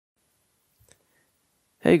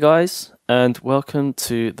Hey guys, and welcome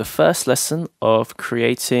to the first lesson of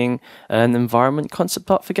creating an environment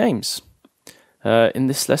concept art for games. In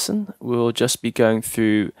this lesson, we'll just be going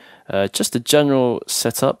through just a general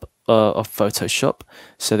setup of Photoshop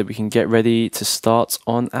so that we can get ready to start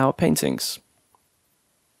on our paintings.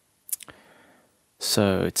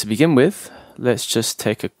 So to begin with, let's just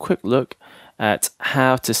take a quick look at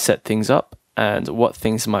how to set things up and what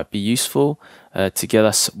things might be useful to get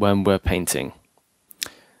us when we're painting.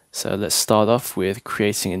 So let's start off with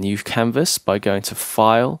creating a new canvas by going to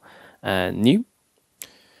File and New.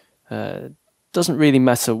 Doesn't really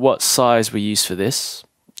matter what size we use for this.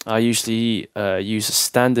 I usually use a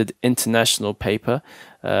standard international paper,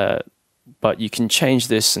 but you can change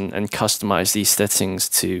this and customize these settings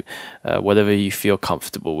to whatever you feel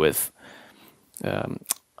comfortable with.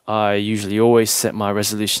 I usually always set my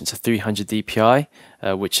resolution to 300 dpi,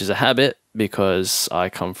 which is a habit because I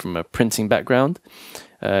come from a printing background.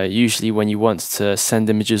 Usually when you want to send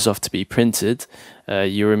images off to be printed,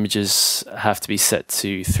 your images have to be set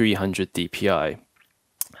to 300 dpi.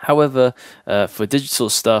 However, for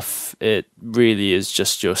digital stuff, it really is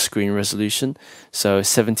just your screen resolution. So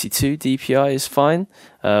 72 dpi is fine,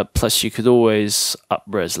 plus you could always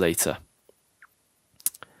up-res later.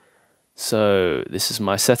 So this is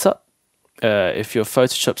my setup. If your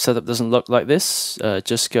Photoshop setup doesn't look like this,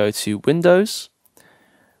 just go to Windows,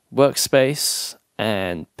 Workspace,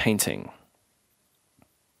 and Painting.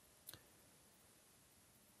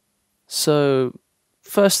 So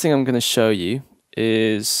first thing I'm going to show you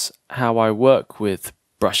is how I work with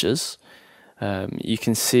brushes. You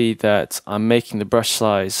can see that I'm making the brush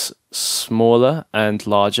size smaller and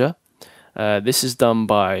larger. This is done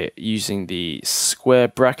by using the square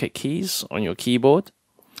bracket keys on your keyboard,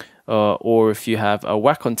 or if you have a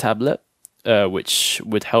Wacom tablet, which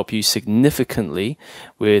would help you significantly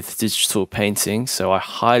with digital painting, so I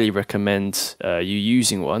highly recommend you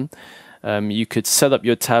using one. You could set up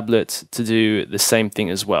your tablet to do the same thing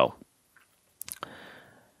as well.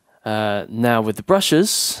 Now with the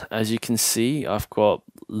brushes, as you can see, I've got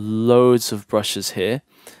loads of brushes here,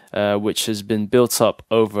 which has been built up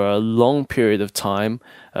over a long period of time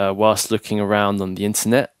whilst looking around on the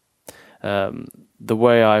internet. The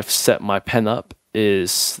way I've set my pen up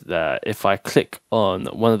is that if I click on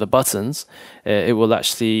one of the buttons, it will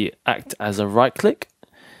actually act as a right click.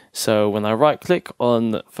 So when I right click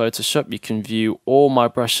on Photoshop, you can view all my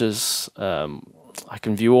brushes. I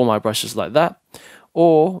can view all my brushes like that,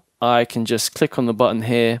 or I can just click on the button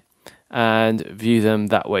here and view them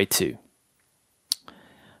that way too.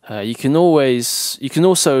 You can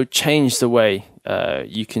also change the way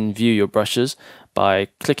you can view your brushes by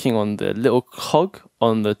clicking on the little cog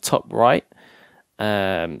on the top right.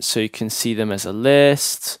 So you can see them as a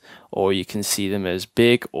list, or you can see them as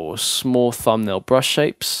big or small thumbnail brush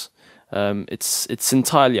shapes. It's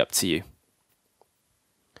entirely up to you.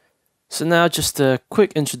 So now just a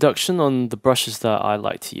quick introduction on the brushes that I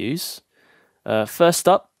like to use. First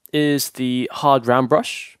up is the hard round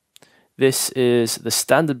brush. This is the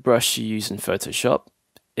standard brush you use in Photoshop.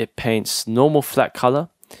 It paints normal flat color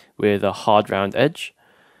with a hard round edge.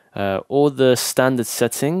 All the standard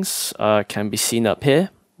settings can be seen up here.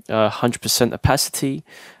 100% opacity,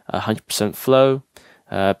 100% flow,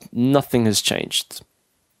 nothing has changed.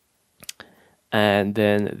 And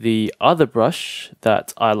then the other brush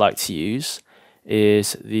that I like to use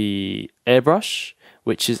is the airbrush,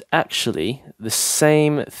 which is actually the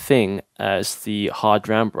same thing as the hard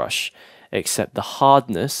round brush, except the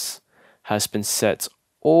hardness has been set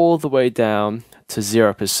all the way down to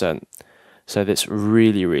 0%. So that's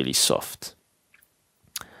really, really soft.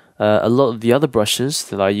 A lot of the other brushes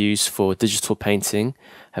that I use for digital painting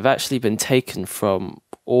have actually been taken from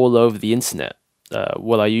all over the internet.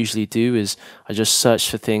 What I usually do is I just search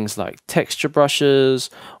for things like texture brushes,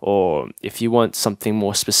 or if you want something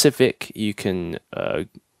more specific, you can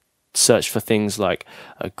search for things like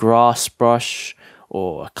a grass brush,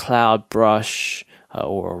 or a cloud brush,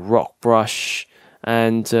 or a rock brush,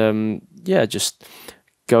 and yeah, just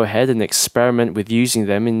go ahead and experiment with using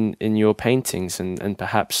them in your paintings, and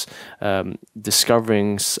perhaps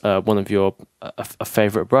discovering one of your a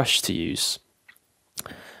favorite brush to use.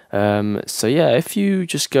 So yeah, if you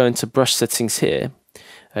just go into brush settings here,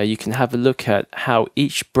 you can have a look at how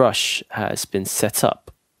each brush has been set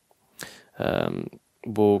up.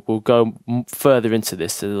 We'll go further into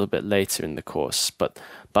this a little bit later in the course, but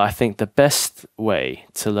I think the best way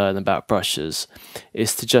to learn about brushes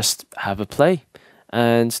is to just have a play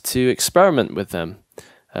and to experiment with them.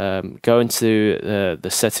 Go into the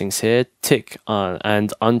settings here, tick on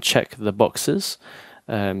and uncheck the boxes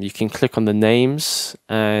You can click on the names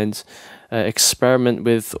and experiment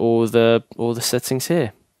with all the settings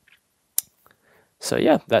here. So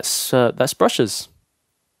yeah, that's brushes.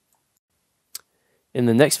 In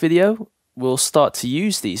the next video, we'll start to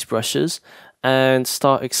use these brushes and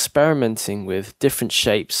start experimenting with different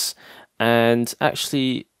shapes and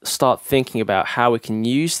actually start thinking about how we can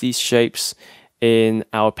use these shapes in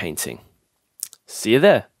our painting. See you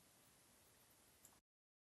there.